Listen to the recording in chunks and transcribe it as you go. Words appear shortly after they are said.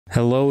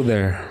Hello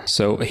there.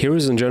 So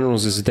Heroes and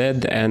Generals is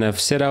dead, and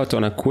I've set out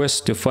on a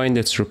quest to find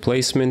its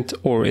replacement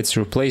or its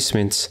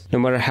replacements, no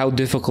matter how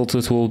difficult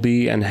it will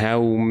be and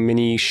how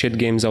many shit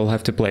games I'll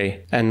have to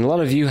play. And a lot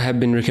of you have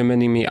been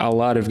recommending me a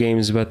lot of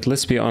games, but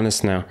let's be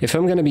honest now. If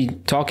I'm gonna be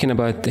talking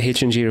about the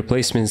HNG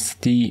replacements,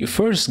 the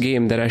first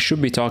game that I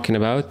should be talking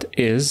about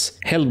is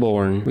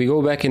Hellborne. We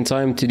go back in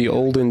time to the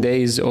olden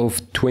days of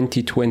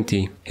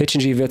 2020.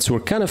 HNG vets were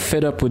kind of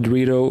fed up with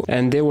Rito,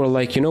 and they were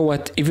like, you know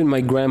what, even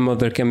my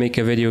grandmother can make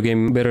a video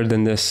game better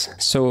than this.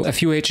 So a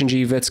few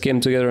HNG vets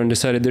came together and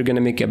decided they're gonna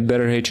make a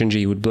better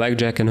HNG with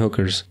blackjack and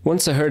hookers.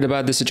 Once I heard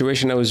about the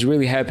situation, I was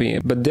really happy,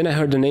 but then I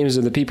heard the names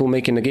of the people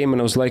making the game and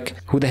I was like,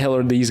 who the hell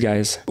are these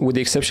guys? With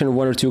the exception of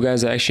one or two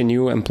guys I actually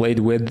knew and played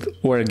with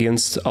or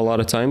against a lot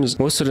of times,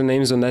 most of the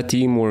names on that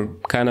team were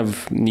kind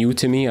of new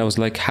to me. I was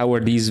like, how are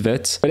these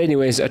vets? But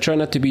anyways, I try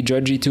not to be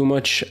judgy too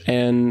much,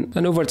 and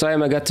over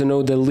time I got to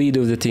know the lead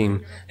of the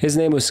team. His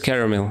name was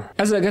Caramel.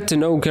 As I got to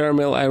know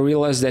Caramel, I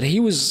realized that he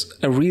was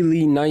a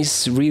really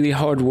nice, really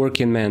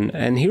hard-working man.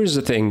 And here's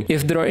the thing,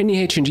 if there are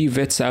any HNG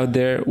vets out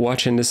there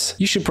watching this,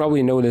 you should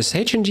probably know this.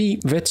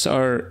 HNG vets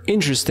are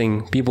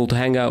interesting people to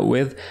hang out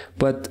with,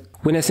 but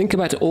when I think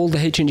about all the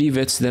HNG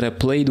vets that I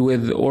played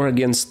with or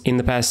against in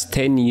the past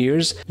 10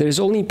 years, there's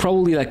only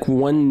probably like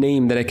one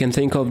name that I can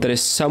think of that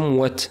is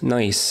somewhat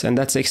nice, and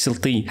that's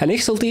XLT. And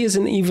XLT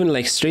isn't even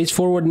like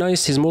straightforward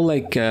nice, he's more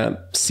like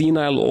a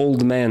senile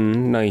old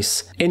man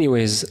nice.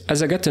 Anyways,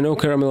 as I got to know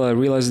Caramel, I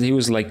realized he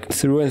was like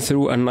through and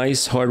through a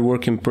nice,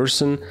 hard-working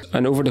person,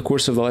 and over the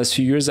course of the last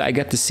few years, I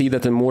got to see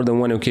that on more than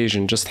one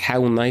occasion, just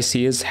how nice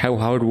he is, how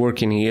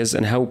hard-working he is,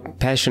 and how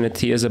passionate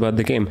he is about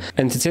the game.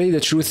 And to tell you the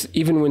truth,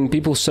 even when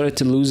people started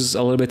to lose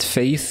a little bit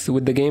faith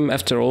with the game.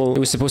 After all, it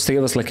was supposed to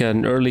give us like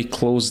an early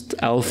closed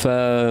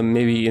alpha,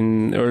 maybe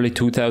in early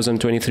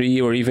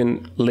 2023 or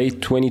even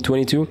late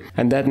 2022,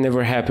 and that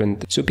never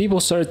happened. So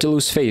people started to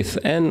lose faith,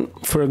 and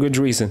for a good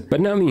reason.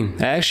 But not me.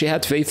 I actually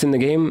had faith in the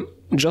game,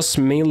 just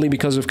mainly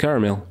because of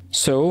Caramel.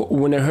 So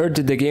when I heard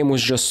that the game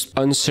was just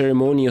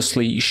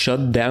unceremoniously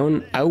shut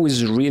down, I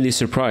was really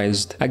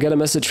surprised. I got a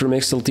message from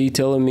XLT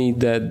telling me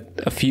that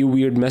a few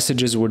weird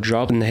messages were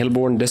dropped in the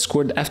Hellborne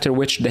Discord, after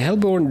which the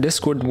Hellborne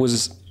Discord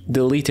was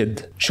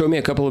deleted. Showed me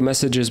a couple of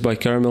messages by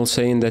Caramel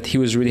saying that he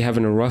was really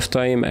having a rough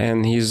time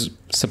and he's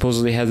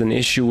supposedly had an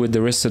issue with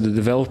the rest of the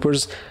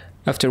developers,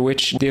 after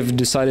which they've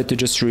decided to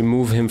just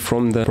remove him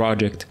from the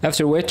project.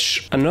 After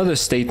which another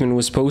statement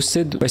was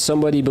posted by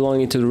somebody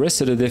belonging to the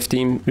rest of the dev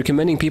team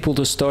recommending people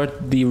to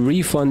start the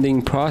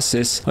refunding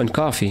process on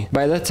Coffee.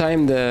 By that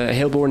time the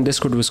Hellborne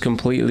Discord was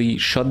completely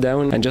shut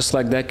down, and just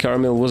like that,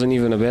 Caramel wasn't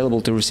even available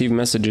to receive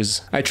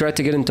messages. I tried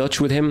to get in touch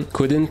with him,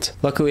 couldn't.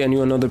 Luckily I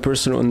knew another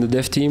person on the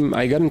dev team.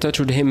 I got in touch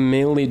with him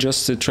mainly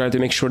just to try to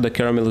make sure that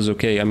Caramel is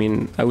okay. I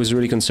mean, I was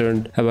really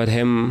concerned about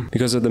him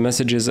because of the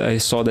messages I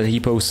saw that he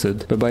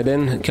posted. But by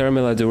then Caramel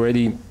had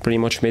already pretty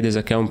much made his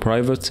account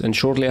private, and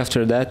shortly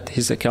after that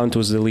his account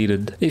was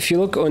deleted. If you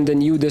look on the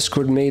new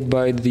Discord made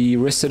by the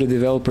rest of the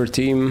developer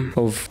team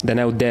of the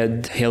now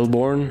dead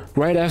Hellborne,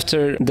 right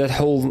after that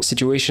whole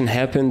situation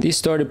happened, they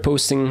started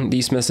posting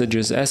these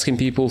messages asking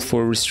people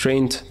for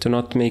restraint, to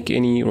not make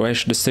any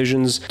rash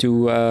decisions,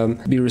 to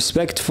be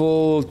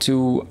respectful,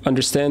 to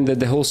understand that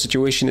the whole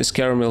situation is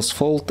Caramel's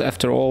fault.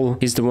 After all,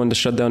 he's the one that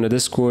shut down the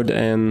Discord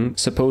and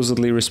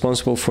supposedly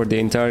responsible for the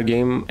entire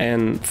game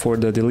and for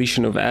the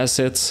deletion of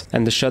assets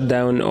and the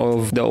shutdown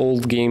of the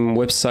old game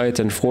website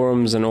and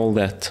forums and all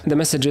that. The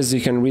messages,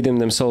 you can read them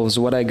themselves.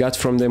 What I got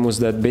from them was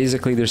that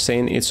basically they're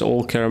saying it's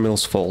all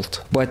Caramel's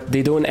fault, but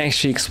they don't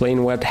actually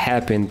explain what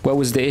happened. What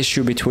was the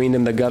issue between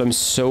them that got them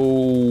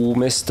so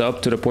messed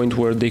up to the point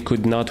where they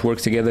could not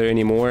work together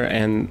anymore,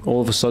 and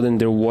all of a sudden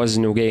there was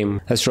no game.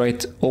 That's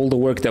right, all the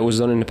work that was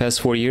done in the past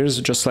 4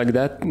 years, just like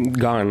that,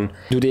 gone.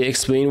 Do they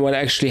explain what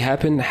actually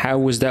happened? How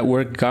was that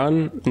work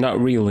gone?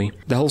 Not really.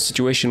 The whole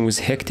situation was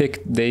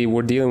hectic. They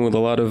were dealing with a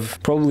lot of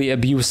probably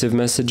abusive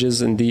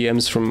messages and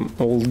DMs from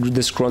old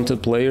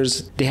disgruntled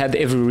players. They had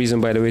every reason,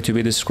 by the way, to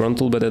be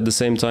disgruntled, but at the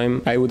same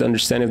time, I would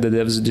understand if the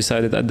devs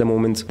decided at the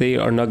moment they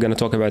are not going to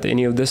talk about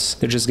any of this.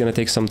 They're just going to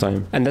take some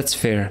time, and that's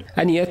fair.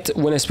 And yet,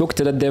 when I spoke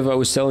to that dev I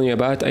was telling you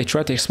about, I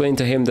tried to explain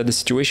to him that the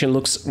situation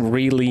looks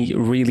really,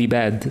 really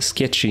bad,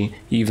 sketchy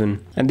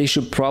even, and they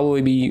should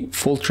probably be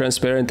full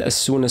transparent as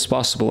soon as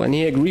possible, and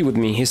he agreed with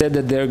me. He said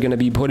that they're going to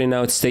be putting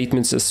out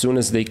statements as soon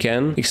as they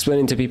can,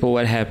 explaining to people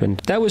what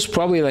happened. That was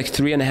probably like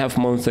 3.5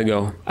 months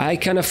ago. I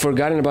kind of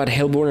forgotten about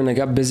Hellborne and I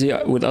got busy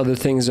with other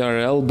things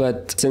RL,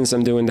 but since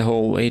I'm doing the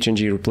whole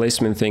HNG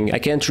replacement thing, I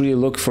can't really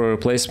look for a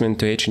replacement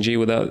to HNG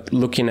without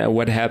looking at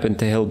what happened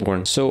to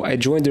Hellborne. So I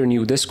joined their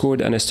new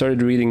Discord and I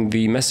started reading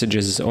the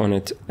messages on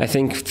it. I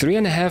think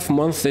 3.5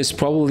 months is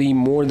probably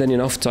more than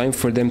enough time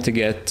for them to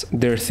get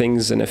their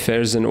things and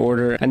affairs in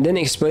order, and then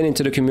explaining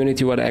to the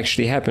community what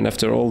actually happened.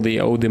 After all, they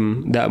owe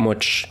them that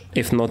much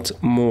if not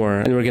more.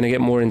 And we're gonna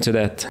get more into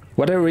that.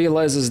 What I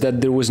realized is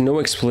that there was no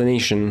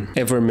explanation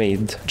ever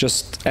made.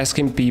 Just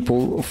asking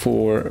people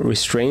for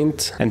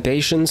restraint and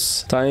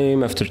patience,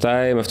 time after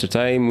time after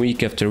time,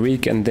 week after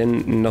week, and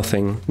then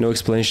nothing. No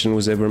explanation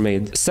was ever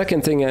made.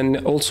 Second thing, I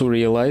also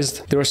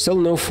realized there are still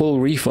no full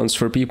refunds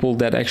for people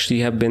that actually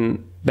have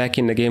been back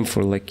in the game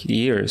for like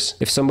years.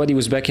 If somebody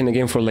was back in the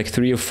game for like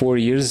 3 or 4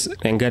 years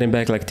and getting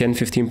back like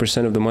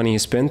 10-15% of the money he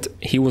spent,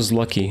 he was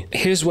lucky.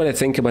 Here's what I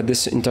think about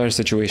this entire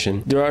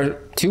situation. There are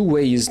two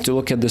ways to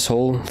look at this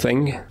whole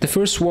thing. The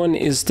first one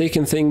is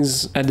taking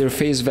things at their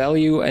face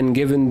value and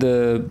giving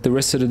the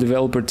rest of the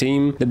developer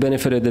team the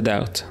benefit of the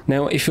doubt.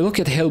 Now, if you look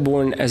at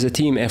Hellborne as a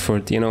team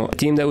effort, you know, a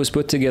team that was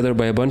put together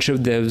by a bunch of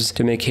devs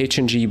to make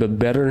HNG but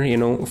better, you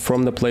know,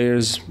 from the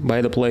players,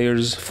 by the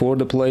players, for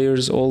the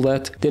players, all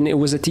that, then it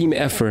was a team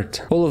effort.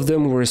 All of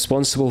them were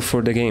responsible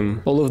for the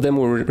game. All of them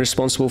were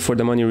responsible for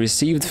the money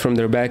received from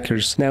their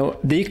backers. Now,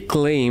 they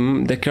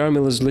claim that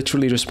Caramel is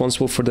literally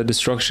responsible for the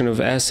destruction of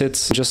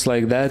assets. Just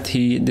like that,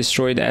 he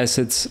destroyed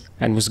assets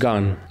and was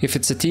gone. If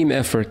it's a team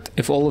effort,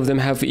 if all of them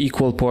have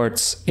equal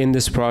parts in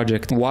this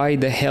project, why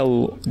the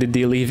hell did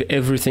they leave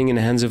everything in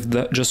the hands of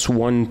just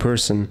one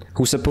person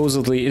who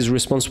supposedly is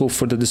responsible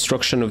for the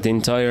destruction of the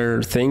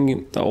entire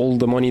thing? All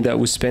the money that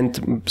was spent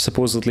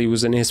supposedly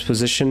was in his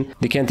possession.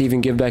 They can't even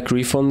give back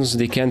refunds.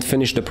 They can't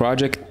finish the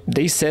project.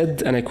 They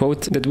said, and I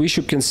quote, that we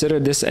should consider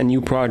this a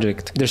new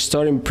project. They're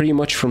starting pretty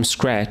much from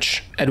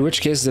scratch. At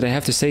which case that I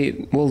have to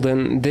say, well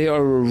then, they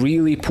are a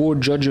really poor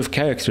judge of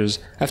characters.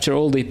 After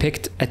all, they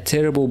picked a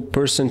terrible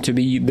person to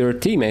be their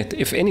teammate.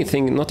 If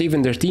anything, not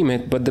even their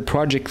teammate, but the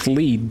project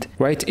lead,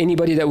 right?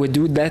 Anybody that would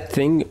do that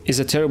thing is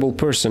a terrible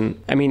person.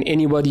 I mean,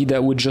 anybody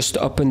that would just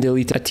up and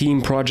delete a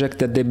team project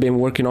that they've been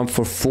working on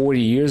for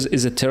 40 years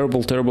is a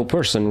terrible, terrible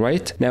person,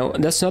 right? Now,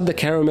 that's not the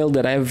Caramel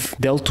that I've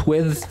dealt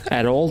with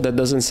at all. That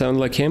doesn't sound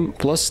like him.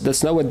 Plus,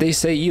 that's not what they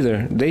say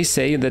either. They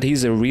say that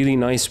he's a really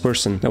nice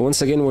person. Now,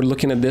 once again, we're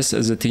looking at this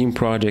as a team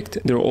project.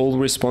 They're all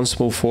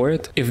responsible for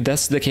it. If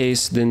that's the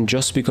case, then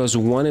just because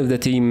one of the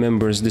team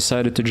members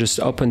decided to just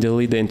up and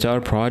delete the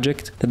entire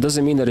project, that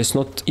doesn't mean that it's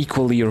not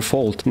equally your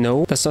fault.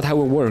 No, that's not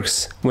how it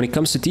works. When it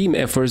comes to team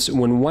efforts,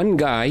 when one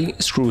guy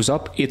screws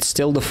up, it's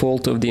still the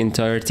fault of the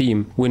entire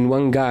team. When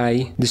one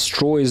guy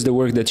destroys the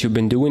work that you've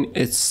been doing,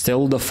 it's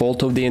still the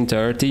fault of the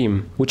entire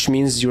team, which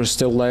means you're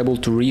still liable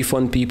to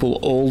refund people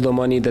all the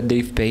money that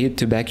they've paid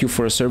to back you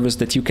for a service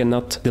that you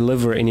cannot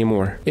deliver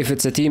anymore. If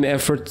it's a team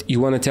effort, you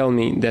want to tell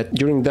me that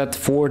during that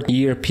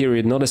 4-year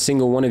period, not a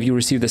single one of you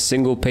received a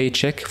single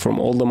paycheck from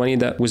all the money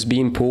that was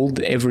being pulled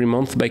every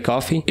month by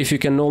Coffee? If you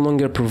can no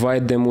longer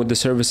provide them with the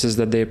services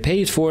that they're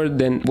paid for,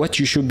 then what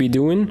you should be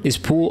doing is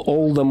pull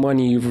all the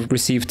money you've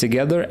received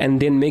together and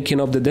then making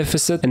up the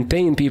deficit and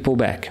paying people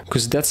back,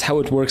 because that's how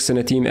it works in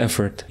a team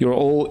effort. You're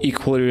all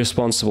equally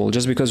responsible.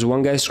 Just because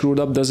one guy screwed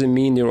up doesn't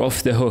mean you're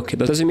off the hook.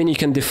 That doesn't mean you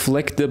can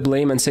deflect the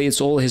blame and say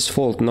it's all his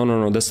fault.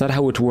 No, that's not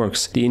how it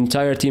works. The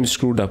entire team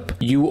screwed up.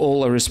 You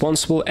all are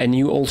responsible and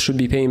you all should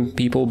be paying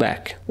people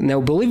back. Now,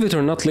 believe it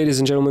or not, ladies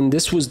and gentlemen,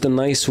 this was the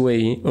nice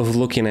way of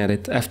looking at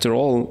it. After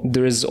all,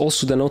 there is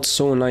also the not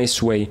so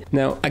nice way.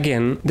 Now,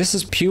 again, this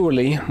is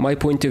purely my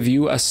point of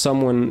view as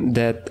someone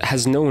that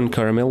has known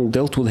Caramel,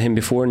 dealt with him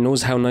before,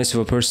 knows how nice of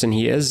a person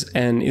he is,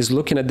 and is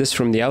looking at this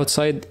from the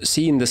outside,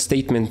 seeing the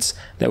statements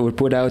that were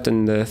put out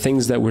and the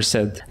things that were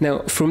said.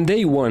 Now, from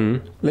day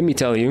one, let me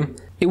tell you,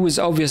 it was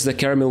obvious that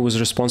Caramel was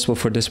responsible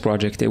for this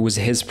project. It was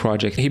his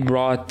project. He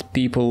brought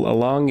people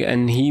along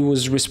and he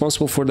was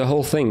responsible for the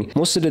whole thing.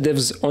 Most of the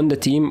devs on the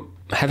team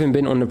haven't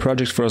been on the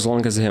project for as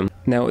long as him.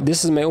 Now,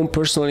 this is my own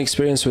personal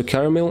experience with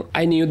Caramel.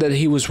 I knew that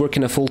he was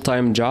working a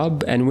full-time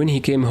job, and when he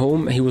came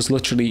home, he was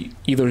literally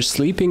either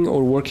sleeping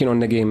or working on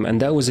the game,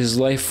 and that was his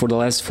life for the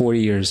last 4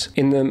 years.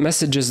 In the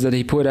messages that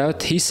he put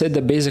out, he said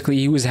that basically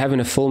he was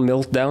having a full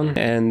meltdown,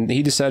 and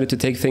he decided to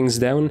take things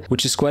down,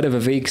 which is quite of a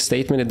vague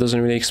statement. It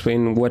doesn't really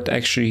explain what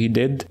actually he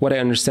did. What I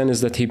understand is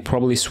that he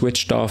probably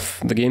switched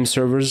off the game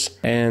servers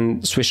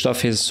and switched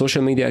off his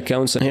social media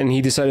accounts, and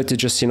he decided to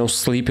just,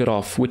 sleep it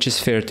off, which is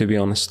fair, to be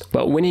honest.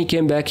 But when he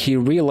came back, he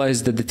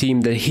realized that the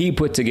team that he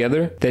put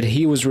together, that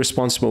he was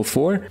responsible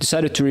for,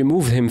 decided to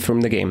remove him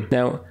from the game.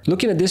 Now,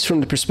 looking at this from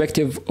the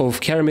perspective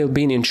of Caramel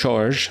being in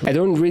charge, I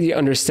don't really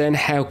understand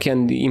how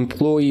can the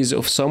employees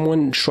of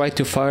someone try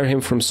to fire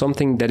him from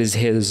something that is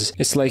his.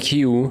 It's like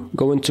you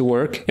going to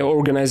work,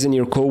 organizing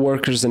your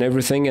co-workers and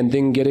everything, and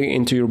then getting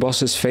into your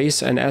boss's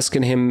face and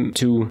asking him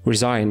to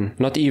resign.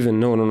 Not even,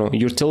 no.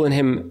 You're telling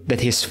him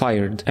that he's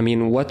fired. I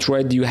mean, what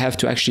right do you have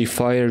to actually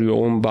fire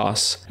your own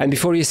boss? And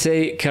before you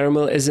say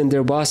Caramel isn't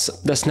their boss,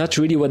 that's not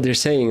really what they're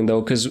saying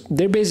though, because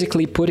they're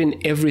basically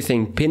pinning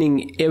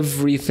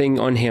everything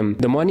on him.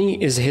 The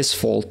money is his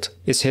fault.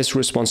 It's his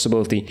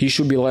responsibility. He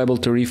should be liable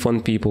to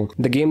refund people.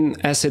 The game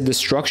asset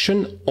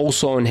destruction,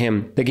 also on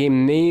him. The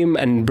game name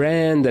and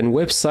brand and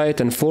website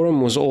and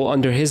forum was all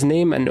under his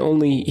name, and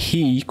only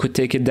he could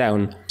take it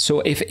down.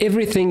 So if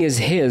everything is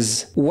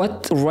his,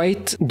 what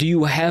right do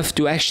you have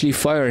to actually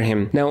fire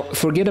him? Now,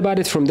 forget about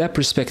it from that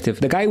perspective.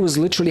 The guy was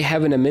literally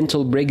having a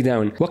mental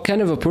breakdown. What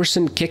kind of a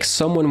person kicks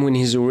someone when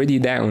he's already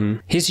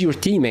down? He's your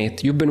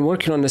teammate. You've been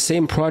working on the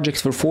same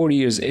project for 4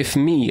 years. If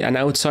me, an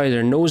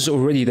outsider, knows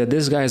already that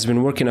this guy has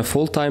been working a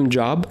full-time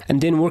job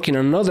and then working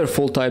another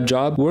full-time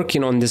job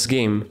working on this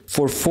game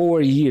for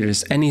 4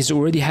 years, and he's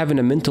already having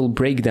a mental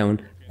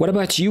breakdown, what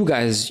about you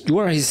guys? You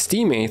are his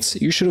teammates.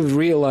 You should have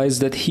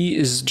realized that he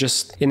is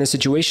just in a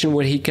situation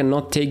where he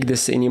cannot take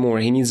this anymore.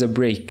 He needs a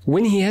break.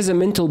 When he has a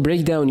mental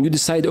breakdown, you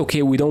decide,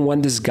 okay, we don't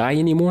want this guy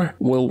anymore?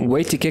 Well,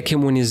 wait to kick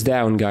him when he's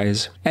down,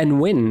 guys. And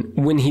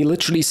when he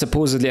literally,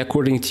 supposedly,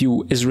 according to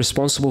you, is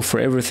responsible for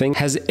everything,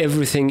 has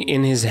everything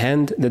in his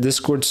hand, the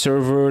Discord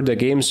server, the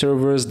game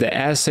servers, the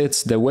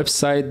assets, the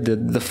website,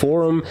 the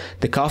forum,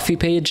 the coffee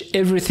page,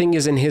 everything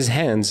is in his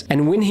hands.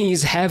 And when he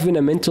is having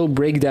a mental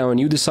breakdown,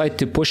 you decide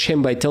to push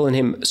him by telling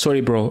him,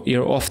 sorry bro,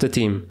 you're off the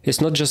team.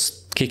 It's not just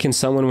kicking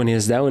someone when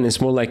he's down, it's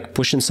more like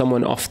pushing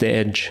someone off the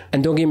edge.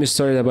 And don't get me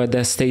started about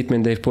that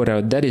statement they've put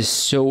out. That is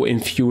so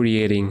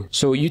infuriating.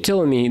 So you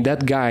telling me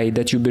that guy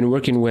that you've been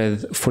working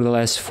with for the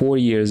last 4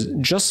 years,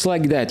 just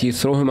like that, you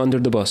throw him under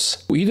the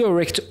bus. You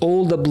direct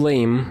all the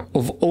blame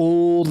of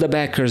all the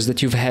backers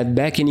that you've had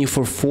backing you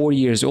for 4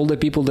 years, all the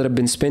people that have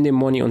been spending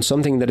money on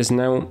something that is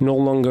now no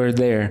longer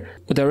there.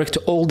 You direct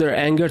all their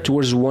anger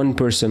towards one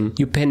person.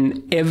 You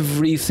pin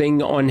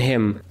everything on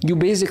him. You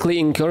basically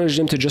encourage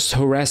them to just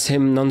harass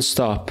him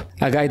non-stop.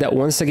 A guy that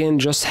once again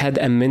just had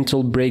a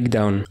mental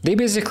breakdown. They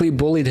basically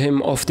bullied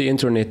him off the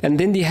internet, and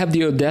then they have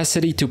the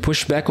audacity to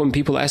push back on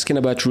people asking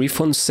about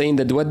refunds, saying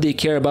that what they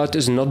care about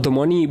is not the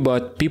money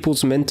but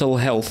people's mental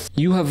health.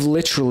 You have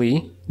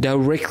literally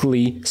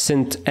directly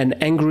sent an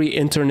angry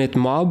internet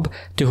mob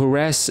to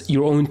harass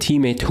your own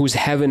teammate who's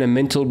having a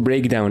mental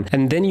breakdown.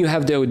 And then you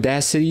have the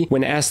audacity,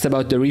 when asked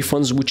about the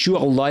refunds, which you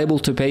are liable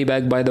to pay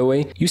back, by the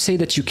way, you say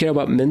that you care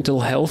about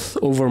mental health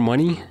over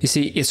money. You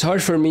see, it's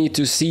hard for me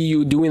to see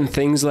you doing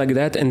things like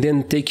that and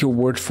then take your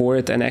word for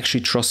it and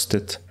actually trust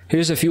it.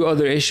 Here's a few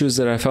other issues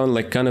that I found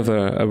like kind of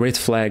a red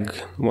flag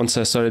once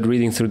I started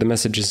reading through the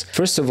messages.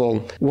 First of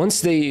all, once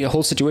the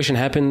whole situation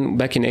happened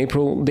back in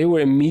April, they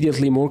were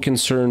immediately more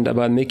concerned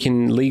about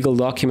making legal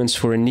documents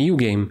for a new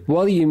game.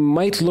 While you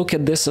might look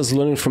at this as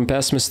learning from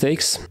past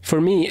mistakes,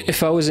 for me,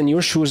 if I was in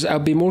your shoes,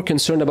 I'd be more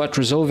concerned about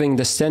resolving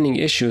the standing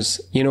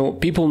issues. You know,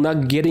 people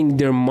not getting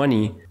their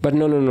money. But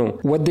no.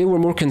 What they were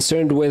more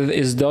concerned with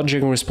is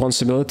dodging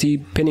responsibility,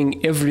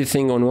 pinning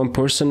everything on one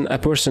person, a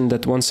person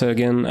that, once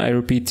again, I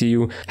repeat to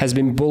you, has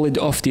been bullied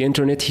off the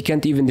internet. He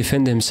can't even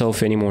defend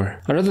himself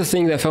anymore. Another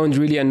thing that I found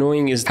really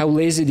annoying is how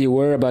lazy they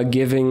were about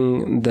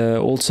giving the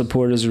old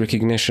supporters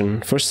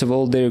recognition. First of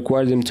all, they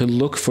required them to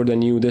look for the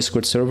new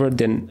Discord server,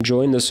 then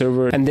join the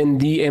server, and then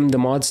DM the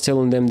mods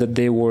telling them that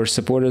they were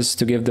supporters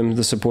to give them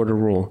the supporter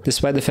role,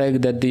 despite the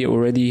fact that they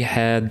already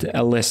had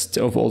a list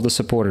of all the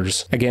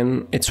supporters.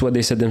 Again, it's what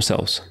they said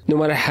themselves. No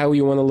matter how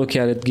you want to look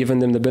at it, giving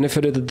them the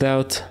benefit of the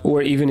doubt,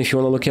 or even if you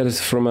want to look at it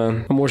from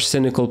a more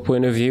cynical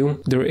point of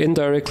view, they're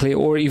indirectly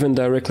or even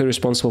directly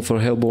responsible for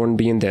Hellborne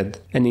being dead.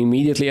 And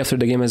immediately after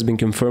the game has been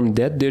confirmed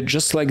dead, they're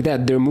just like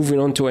that. They're moving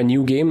on to a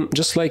new game,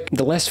 just like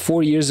the last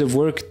 4 years of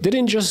work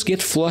didn't just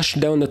get flushed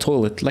down the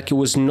toilet like it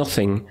was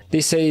nothing.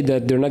 They say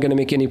that they're not going to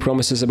make any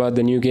promises about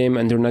the new game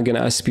and they're not going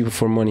to ask people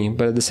for money.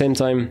 But at the same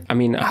time, I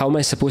mean, how am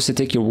I supposed to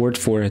take your word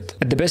for it?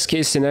 At the best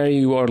case scenario,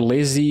 you are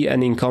lazy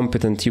and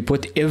incompetent. You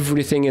put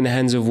everything in the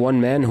hands of one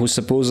man who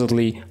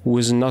supposedly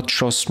was not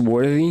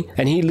trustworthy,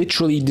 and he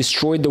literally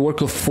destroyed the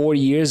work of 4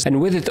 years, and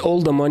with it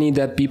all the money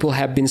that people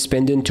have been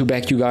spending to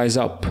back you guys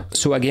up.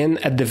 So again,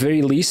 at the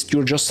very least,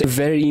 you're just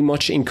very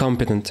much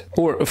incompetent.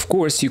 Or of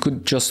course, you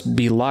could just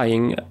be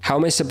lying. How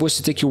am I supposed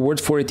to take your word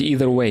for it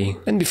either way?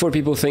 And before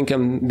people think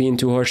I'm being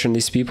too harsh on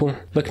these people,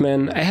 look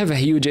man, I have a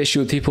huge issue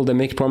with people that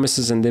make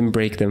promises and then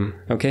break them,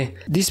 okay?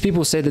 These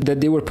people said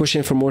that they were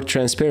pushing for more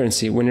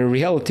transparency, when in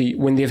reality,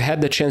 when they've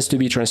had the chance to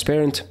be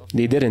transparent,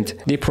 they didn't.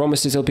 They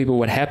promised to tell people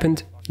what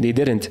happened. They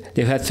didn't.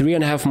 They've had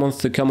 3.5 months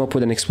to come up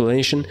with an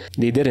explanation.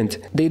 They didn't.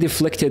 They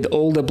deflected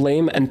all the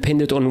blame and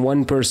pinned it on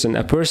one person,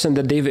 a person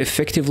that they've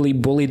effectively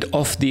bullied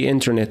off the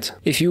internet.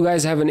 If you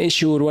guys have an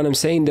issue with what I'm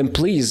saying, then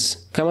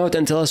please come out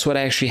and tell us what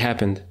actually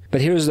happened.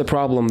 But here's the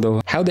problem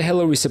though. How the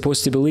hell are we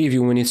supposed to believe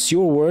you when it's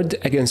your word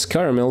against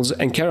Caramel's,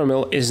 and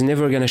Caramel is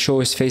never gonna show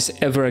his face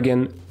ever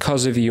again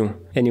cause of you?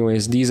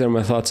 Anyways, these are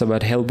my thoughts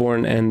about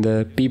Hellborne and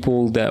the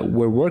people that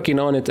were working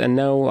on it and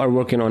now are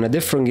working on a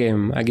different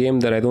game. A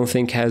game that I don't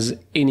think has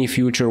any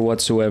future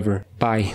whatsoever. Bye.